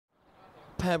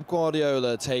Pep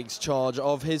Guardiola takes charge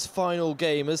of his final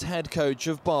game as head coach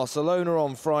of Barcelona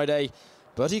on Friday,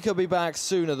 but he could be back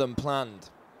sooner than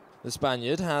planned. The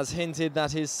Spaniard has hinted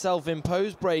that his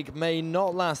self-imposed break may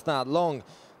not last that long,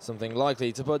 something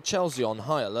likely to put Chelsea on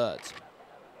high alert.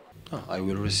 I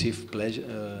will receive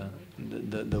pleasure,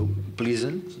 the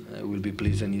pleasant. I will be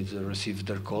pleasant if I receive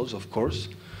their calls, of course.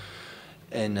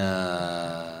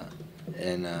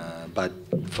 But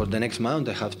for the next month,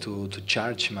 I have to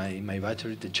charge my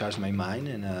battery, to charge my mind,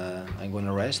 and I'm going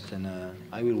to rest, and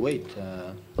I will wait.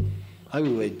 I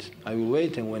will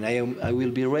wait, and when I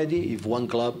will be ready. If one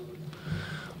club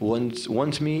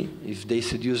wants me, if they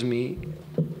seduce me,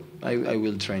 I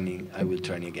will train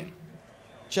again.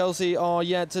 Chelsea are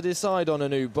yet to decide on a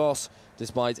new boss,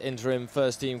 despite interim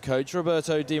first-team coach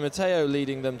Roberto Di Matteo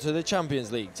leading them to the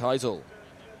Champions League title.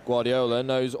 Guardiola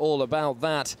knows all about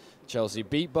that. Chelsea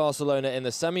beat Barcelona in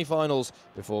the semi-finals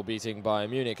before beating Bayern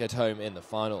Munich at home in the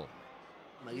final.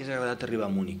 I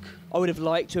would have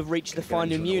liked to have reached the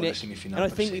final in Munich, and I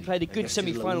think we played a good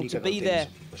semi-final to be there.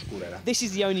 This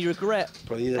is the only regret,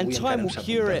 and time will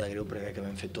cure it.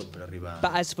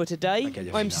 But as for today,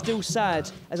 I'm still sad,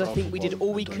 as I think we did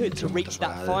all we could to reach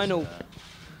that final.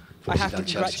 I have to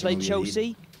congratulate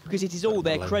Chelsea, because it is all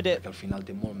their credit.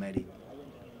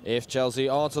 If Chelsea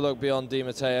are to look beyond Di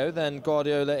Matteo, then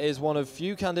Guardiola is one of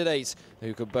few candidates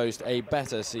who could boast a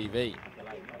better CV.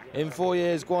 In 4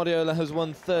 years, Guardiola has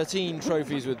won 13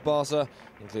 trophies with Barca,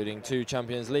 including 2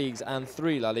 Champions Leagues and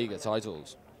 3 La Liga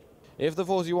titles. If the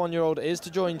 41-year-old is to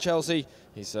join Chelsea,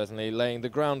 he's certainly laying the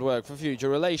groundwork for future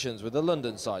relations with the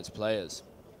London side's players.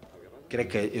 I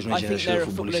think they're a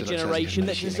footballer generation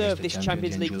that deserve this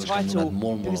Champions League title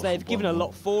because they have given a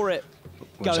lot for it.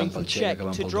 Going from Czech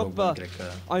to Drogba,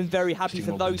 I'm very happy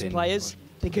for those players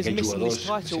because missing this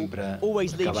title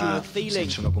always leaves you with a feeling.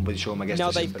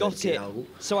 Now they've got it,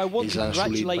 so I want to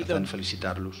congratulate them.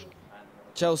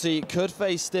 Chelsea could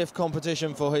face stiff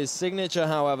competition for his signature,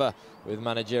 however, with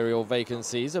managerial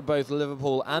vacancies at both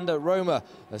Liverpool and at Roma,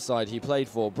 a side he played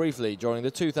for briefly during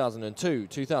the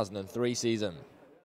 2002-2003 season.